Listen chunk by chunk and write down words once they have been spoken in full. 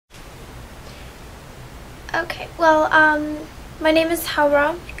Okay, well, my name is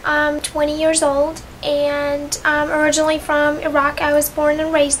Hawraa. I'm 20 years old, and I'm originally from Iraq. I was born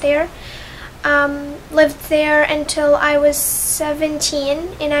and raised there. Lived there until I was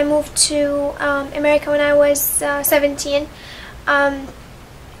 17, and I moved to America when I was 17.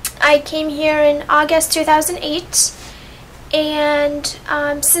 I came here in August 2008, and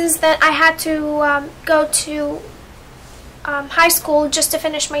since then I had to go to high school just to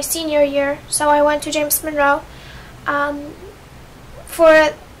finish my senior year, so I went to James Monroe.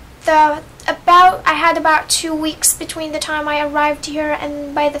 I had about 2 weeks between the time I arrived here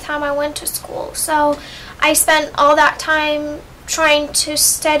and by the time I went to school, so I spent all that time trying to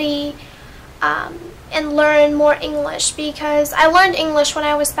study and learn more English, because I learned English when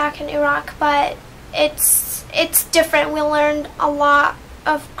I was back in Iraq, but it's different. We learned a lot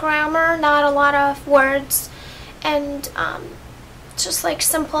of grammar, not a lot of words, and just like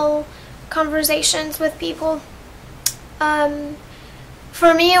simple conversations with people.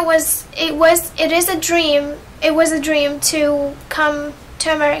 For me, it is a dream. It was a dream to come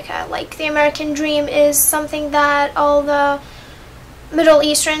to America. Like, the American dream is something that all the Middle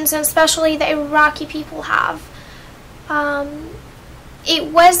Easterns, and especially the Iraqi people, have.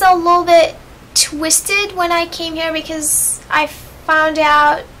 It was a little bit twisted when I came here, because I found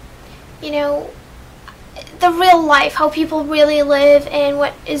out, the real life, how people really live and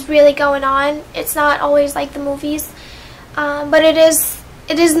what is really going on. It's not always like the movies, but it is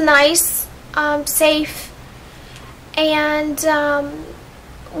nice, safe, and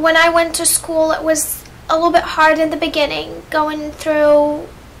when I went to school, it was a little bit hard in the beginning, going through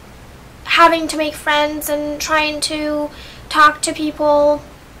having to make friends and trying to talk to people,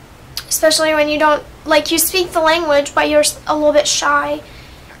 especially when you don't, you speak the language, but you're a little bit shy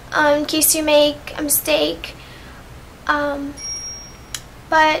in case you make a mistake.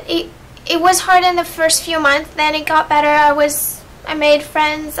 But it was hard in the first few months. Then it got better. I made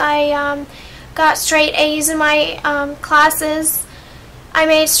friends. I got straight A's in my classes. I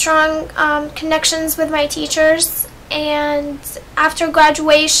made strong connections with my teachers. And after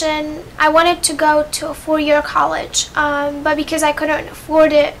graduation, I wanted to go to a 4-year college, but because I couldn't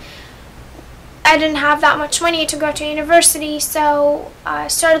afford it, I didn't have that much money to go to university, so I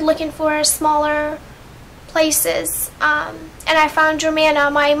started looking for smaller places, and I found Germanna.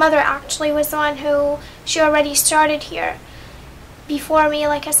 My mother actually was the one she already started here before me,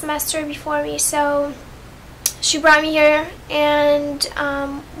 like a semester before me, so she brought me here, and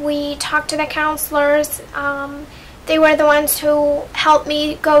we talked to the counselors. They were the ones who helped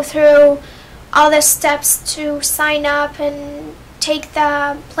me go through all the steps to sign up and take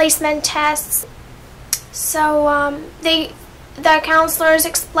the placement tests. So the counselors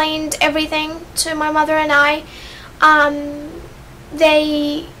explained everything to my mother and I.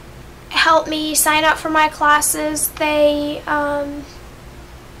 They helped me sign up for my classes. They I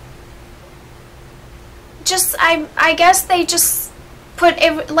guess they just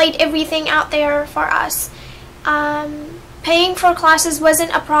laid everything out there for us. Paying for classes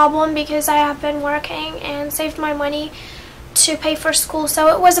wasn't a problem because I have been working and saved my money to pay for school, so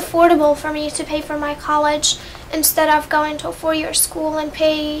it was affordable for me to pay for my college instead of going to a 4-year school and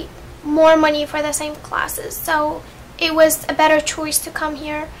pay more money for the same classes. So it was a better choice to come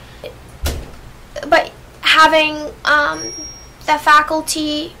here. But having the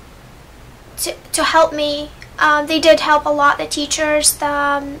faculty to help me, they did help a lot. The teachers,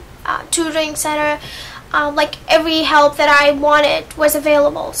 the tutoring center, every help that I wanted was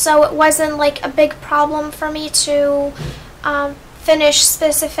available. So it wasn't like a big problem for me to finish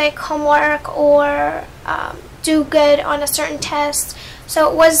specific homework or do good on a certain test.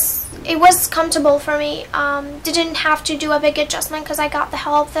 So it was comfortable for me. Didn't have to do a big adjustment because I got the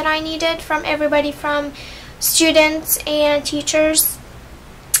help that I needed from everybody, from students and teachers.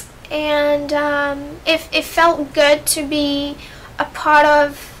 And it felt good to be a part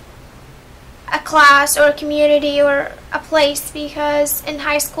of a class or a community or a place, because in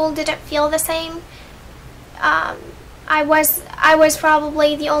high school didn't feel the same. I was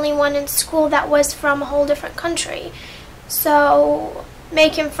probably the only one in school that was from a whole different country, so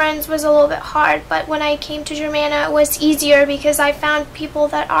making friends was a little bit hard. But when I came to Germanna, it was easier because I found people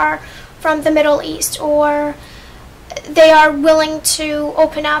that are from the Middle East, or they are willing to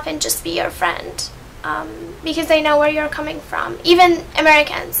open up and just be your friend, because they know where you're coming from. Even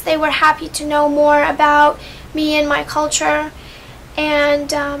Americans, they were happy to know more about me and my culture,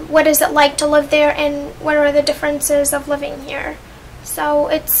 and what is it like to live there, and what are the differences of living here. So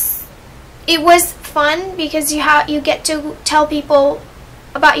it was fun because you get to tell people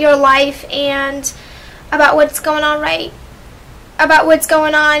about your life and about what's going on right about what's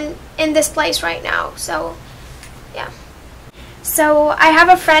going on in this place right now. So, yeah. So I have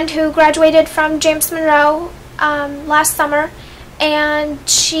a friend who graduated from James Monroe last summer, and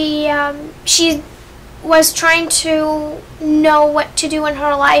she was trying to know what to do in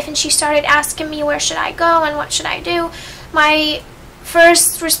her life, and she started asking me where should I go and what should I do. My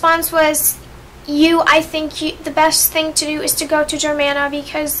first response was, I think the best thing to do is to go to Germanna,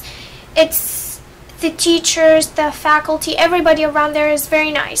 because it's the teachers, the faculty, everybody around there is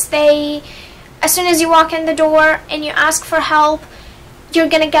very nice. As soon as you walk in the door and you ask for help, you're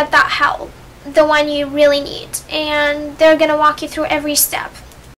going to get that help, the one you really need, and they're going to walk you through every step.